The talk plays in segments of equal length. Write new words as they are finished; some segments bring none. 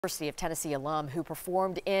University of Tennessee alum who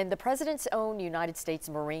performed in the President's own United States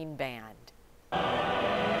Marine Band.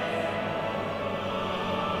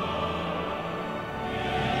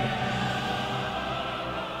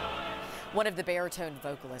 One of the baritone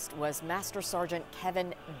vocalists was Master Sergeant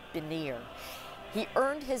Kevin Benier. He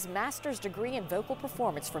earned his master's degree in vocal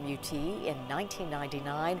performance from UT in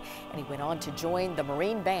 1999, and he went on to join the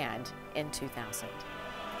Marine Band in 2000.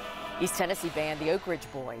 East Tennessee band, the Oak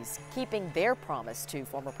Ridge Boys, keeping their promise to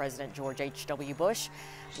former President George H.W. Bush.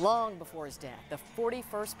 Long before his death, the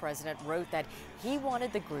 41st president wrote that he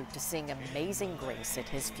wanted the group to sing Amazing Grace at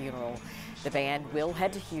his funeral. The band will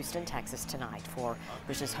head to Houston, Texas tonight for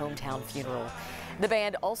Bush's hometown funeral. The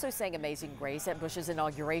band also sang Amazing Grace at Bush's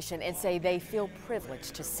inauguration and say they feel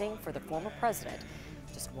privileged to sing for the former president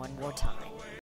just one more time.